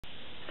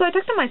So I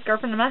tucked in my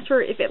scarf, and I'm not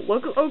sure if it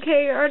looked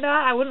okay or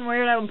not. I wouldn't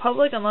wear it out in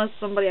public unless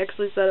somebody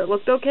actually said it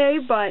looked okay,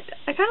 but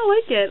I kind of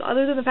like it,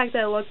 other than the fact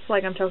that it looks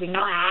like I'm choking.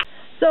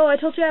 So I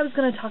told you I was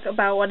going to talk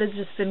about what has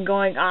just been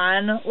going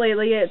on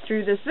lately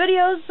through this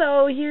video,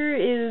 so here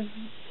is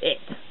it.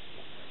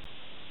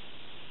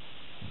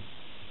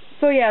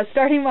 So yeah,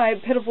 starting my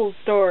pitiful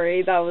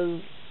story, that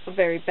was a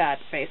very bad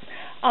face.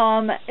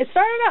 It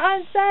started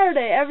on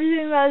Saturday,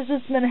 everything that has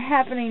just been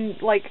happening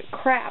like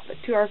crap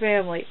to our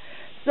family.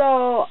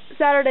 So,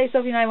 Saturday,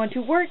 Sophie and I went to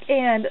work,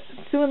 and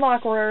Sue and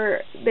Locke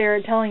were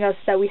there telling us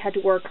that we had to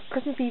work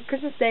Christmas Eve,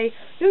 Christmas Day,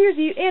 New Year's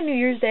Eve, and New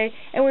Year's Day,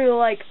 and we were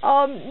like,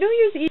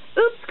 New Year's Eve,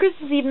 oops,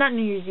 Christmas Eve, not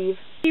New Year's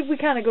Eve. We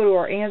kind of go to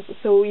our aunt's,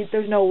 so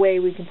there's no way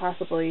we can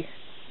possibly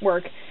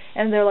work.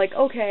 And they're like,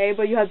 okay,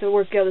 but you have to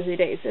work the other 3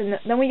 days. And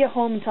then we get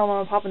home and tell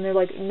Mom and Pop, and they're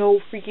like, no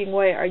freaking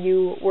way are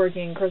you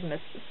working Christmas.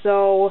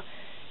 So,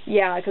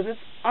 yeah, because it's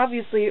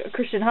obviously a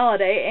Christian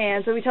holiday,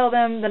 and so we tell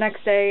them the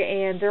next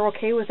day, and they're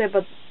okay with it,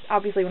 but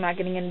obviously we're not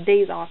getting any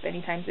days off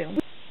anytime soon.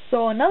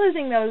 So another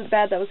thing that was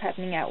bad that was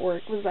happening at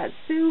work was that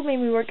Sue made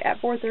me work at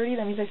 4:30.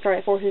 That means I start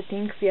at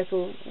 4:15 because you have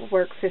to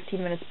work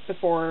 15 minutes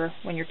before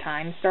when your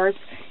time starts.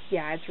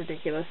 Yeah, it's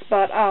ridiculous.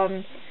 But,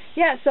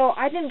 yeah, so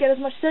I didn't get as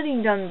much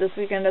studying done this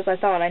weekend as I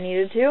thought I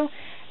needed to,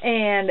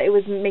 and it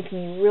was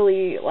making me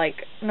really,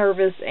 like,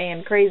 nervous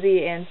and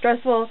crazy and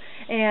stressful,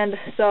 and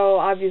so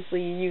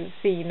obviously you've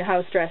seen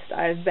how stressed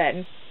I've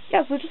been.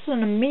 Yeah, so just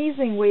an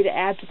amazing way to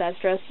add to that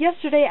stress.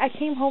 Yesterday, I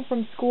came home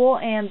from school,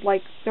 and,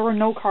 like, there were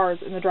no cars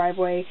in the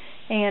driveway,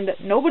 and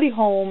nobody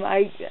home.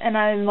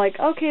 I'm like,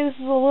 okay, this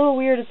is a little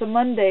weird. It's a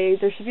Monday.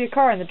 There should be a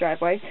car in the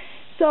driveway.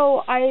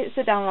 So I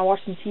sit down and I watch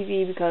some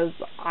TV because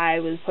I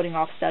was putting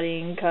off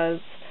studying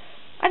because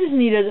I just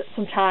needed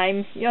some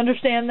time. You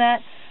understand that?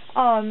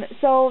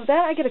 So then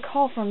I get a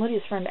call from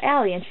Lydia's friend,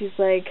 Allie, and she's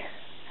like,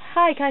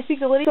 hi, can I speak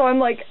to Lydia? So I'm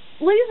like,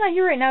 Lydia's not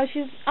here right now.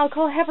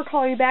 Have her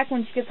call you back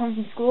when she gets home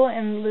from school.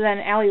 And then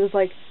Allie was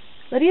like,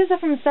 Lydia's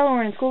up from Stella,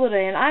 we're in school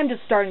today. And I'm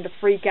just starting to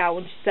freak out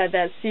when she said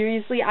that.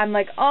 Seriously, I'm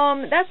like,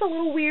 that's a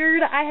little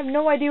weird. I have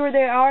no idea where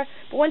they are.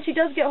 But when she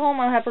does get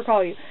home, I'll have her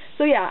call you.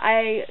 So yeah,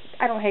 I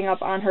don't hang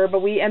up on her,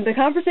 but we end the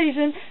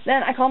conversation.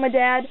 Then I call my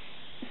dad's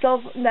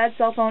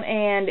cell phone,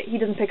 and he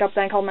doesn't pick up.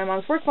 Then I call my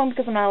mom's work phone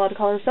because I'm not allowed to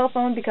call her cell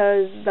phone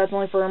because that's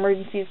only for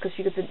emergencies because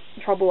she gets in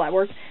trouble at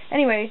work.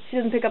 Anyway, she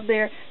doesn't pick up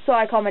there, so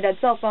I call my dad's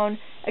cell phone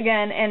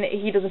again, and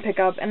he doesn't pick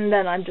up, and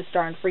then I'm just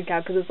starting to freak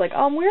out because it's like,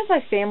 where's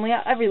my family?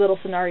 Every little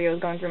scenario is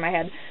going through my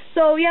head.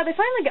 So yeah, they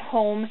finally get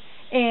home,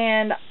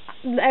 and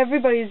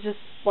everybody's just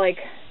like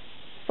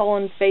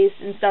sullen faced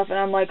and stuff, and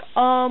I'm like,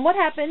 what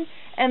happened?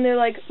 And they're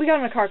like, we got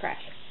in a car crash.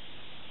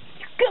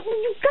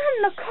 You got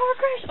in a car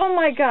crash? Oh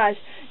my gosh.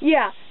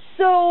 Yeah,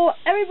 so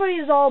everybody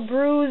is all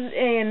bruised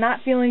and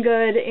not feeling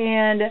good,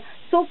 and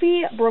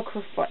Sophie broke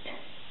her foot.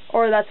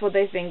 Or that's what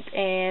they think,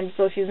 and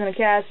so she's in a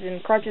cast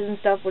and crutches and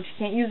stuff, which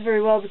she can't use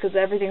very well because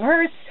everything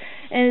hurts,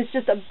 and it's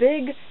just a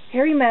big,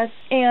 hairy mess,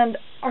 and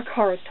our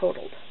car is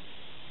totaled.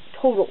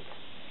 Totaled.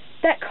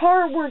 That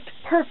car worked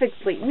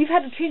perfectly. We've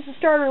had to change the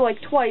starter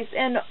like twice,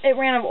 and it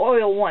ran out of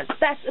oil once.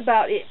 That's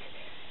about it.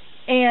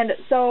 And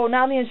so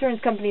now the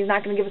insurance company is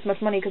not going to give us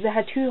much money because it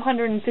had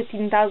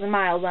 215,000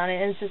 miles on it,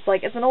 and it's just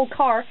like, it's an old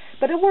car,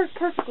 but it works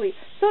perfectly.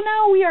 So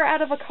now we are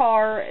out of a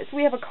car. So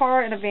we have a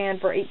car and a van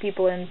for 8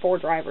 people and 4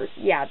 drivers.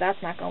 Yeah,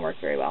 that's not going to work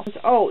very well.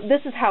 So,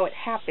 this is how it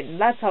happened.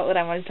 That's what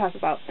I wanted to talk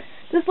about.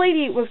 This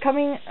lady was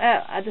coming,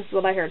 this is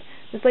what I heard.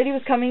 This lady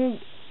was coming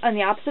in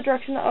the opposite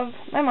direction of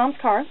my mom's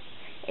car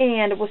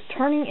and was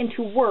turning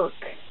into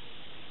work,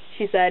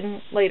 she said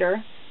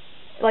later,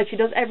 like she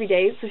does every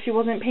day, so she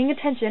wasn't paying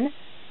attention.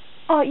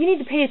 You need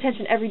to pay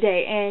attention every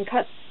day, and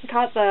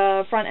caught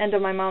the front end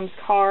of my mom's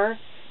car.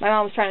 My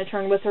mom was trying to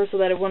turn with her so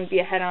that it wouldn't be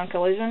a head-on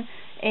collision,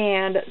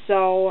 and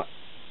so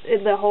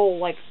the whole,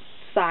 like,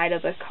 side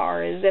of the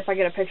car is, if I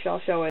get a picture,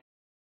 I'll show it.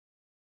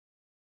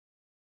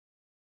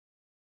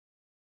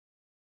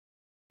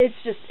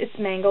 It's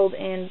mangled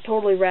and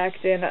totally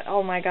wrecked, and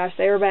oh my gosh,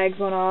 the airbags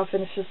went off,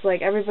 and it's just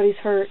like, everybody's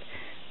hurt.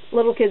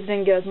 Little kids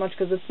didn't get as much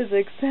because of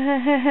physics.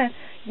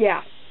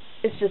 Yeah,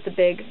 it's just a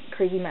big,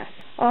 crazy mess.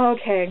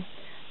 Okay.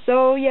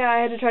 So, yeah,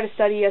 I had to try to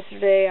study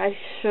yesterday. I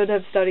should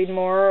have studied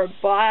more,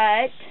 but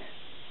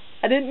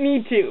I didn't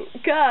need to,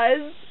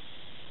 because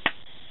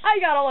I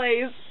got all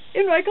A's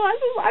in my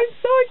classes. I'm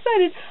so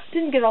excited.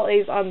 Didn't get all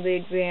A's on the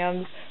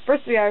exams.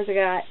 First 3 hours I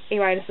got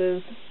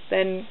A-minuses.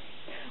 Then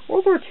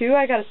World War II,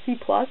 I got a C+.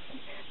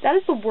 That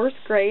is the worst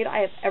grade I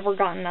have ever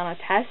gotten on a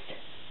test.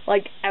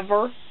 Like,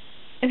 ever.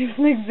 And it was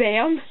an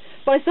exam.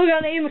 But I still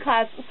got an A in the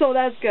class, so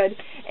that's good.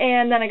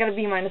 And then I got a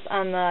B-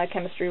 on the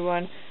chemistry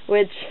one,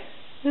 which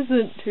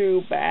isn't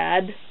too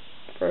bad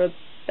for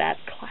that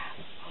class.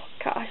 Oh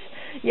gosh.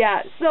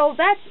 Yeah, so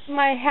that's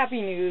my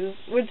happy news,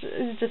 which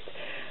is just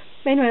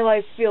made my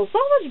life feel so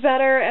much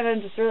better, and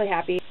I'm just really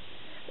happy.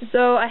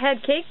 So I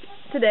had cake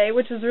today,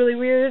 which was really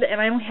weird,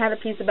 and I only had a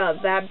piece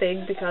about that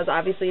big because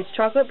obviously it's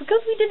chocolate, because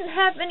we didn't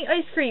have any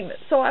ice cream.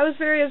 So I was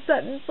very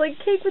upset, and it's like,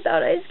 cake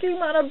without ice cream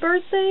on a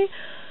birthday?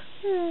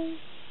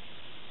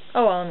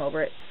 Oh, well, I'm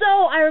over it. So,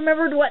 I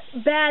remembered what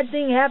bad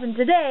thing happened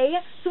today.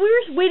 So, we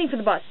were waiting for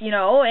the bus, you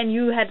know, and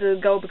you had to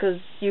go because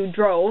you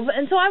drove.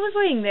 And so, I was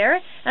waiting there,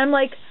 and I'm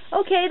like,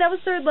 okay, that was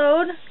third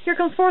load. Here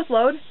comes fourth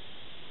load.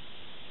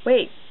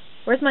 Wait,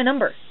 where's my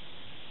number?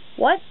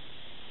 What?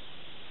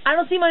 I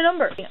don't see my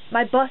number.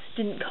 My bus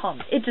didn't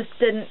come. It just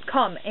didn't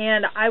come.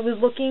 And I was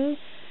looking,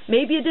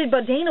 maybe it did,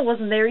 but Dana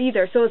wasn't there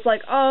either. So, it's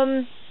like,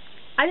 I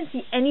didn't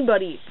see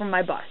anybody from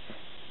my bus.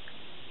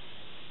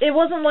 It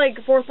wasn't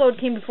like fourth load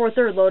came before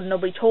third load and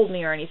nobody told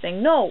me or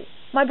anything. No,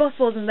 my bus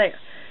wasn't there.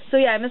 So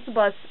yeah, I missed the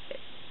bus,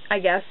 I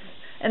guess.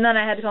 And then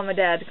I had to call my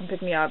dad to come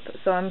pick me up.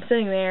 So I'm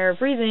sitting there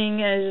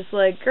freezing and it's just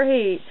like,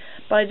 great.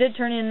 But I did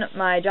turn in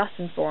my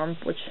Justin form,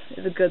 which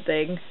is a good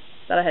thing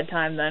that I had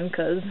time then,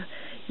 because,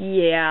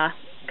 yeah,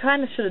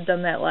 kind of should have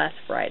done that last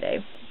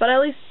Friday. But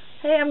at least,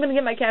 hey, I'm going to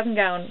get my cap and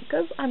gown,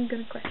 because I'm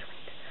going to graduate.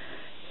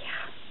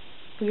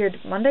 Yeah. Weird.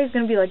 Monday's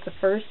going to be like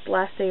the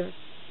last day of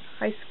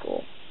high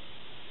school.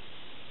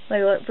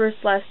 Like,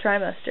 last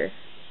trimester.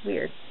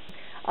 Weird.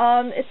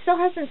 It still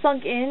hasn't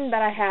sunk in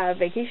that I have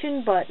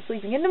vacation, but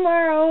sleeping in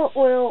tomorrow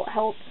will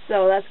help,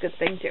 so that's a good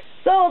thing, too.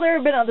 So, there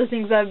have been other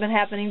things that have been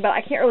happening, but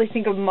I can't really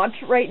think of much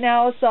right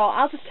now, so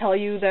I'll just tell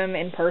you them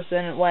in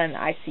person when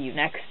I see you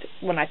next,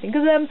 when I think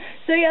of them.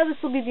 So, yeah,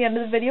 this will be the end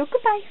of the video.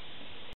 Goodbye!